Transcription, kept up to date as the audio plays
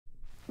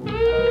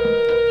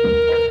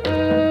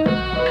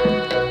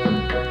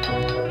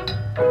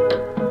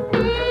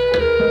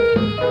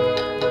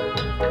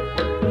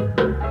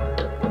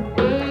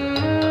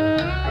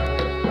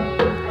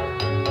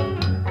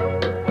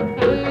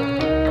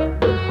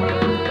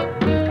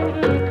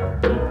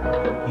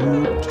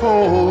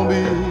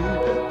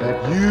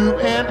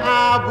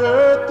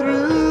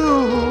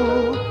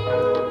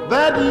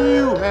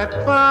had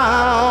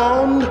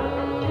found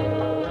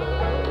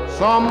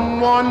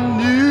someone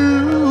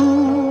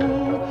new.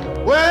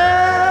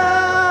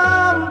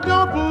 Well,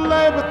 don't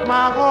play with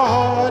my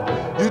heart,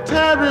 you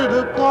tear it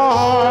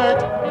apart.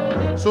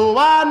 So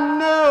I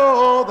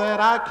know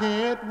that I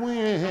can't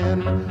win.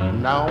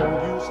 Now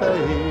you say,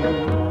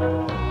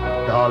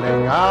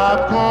 darling,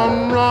 I've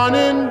come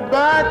running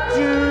back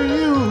to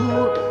you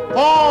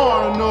for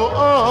no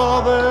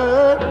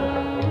other.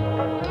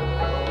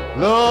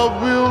 Love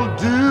will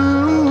do.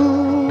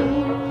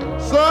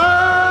 So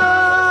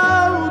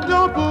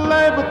don't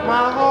play with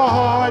my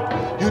heart,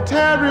 you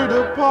tear it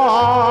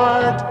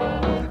apart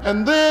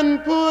and then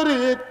put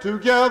it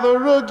together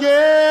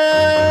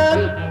again.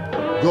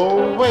 Go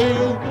away,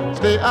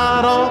 stay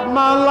out of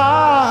my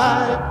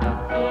life.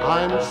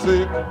 I'm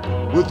sick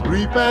with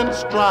grief and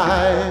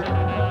strife.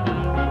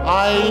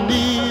 I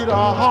need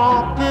a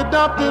Humpty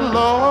Dumpty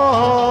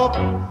love,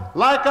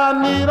 like I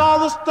need all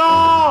the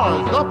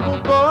stars up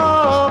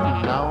above.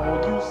 Now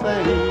you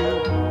say,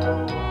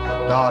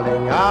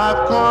 darling,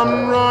 I've come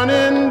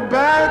running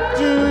back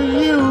to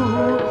you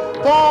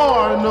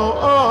for no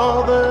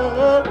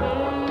other.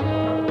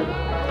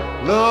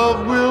 Love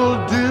will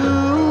do.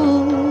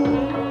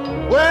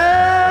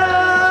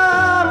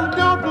 Well,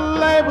 don't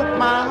play with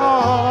my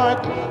heart,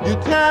 you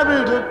tear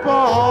it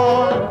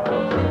apart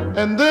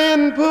and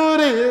then put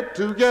it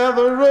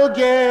together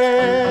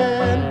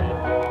again.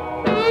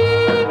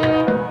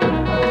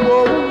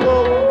 Whoa,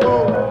 whoa,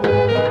 whoa,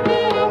 whoa.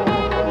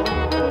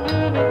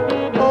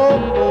 Oh,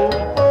 oh,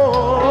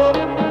 oh.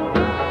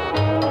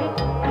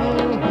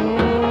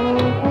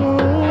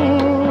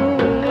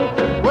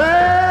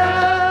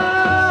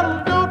 Well,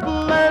 don't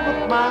play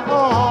with my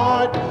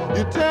heart,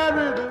 you tear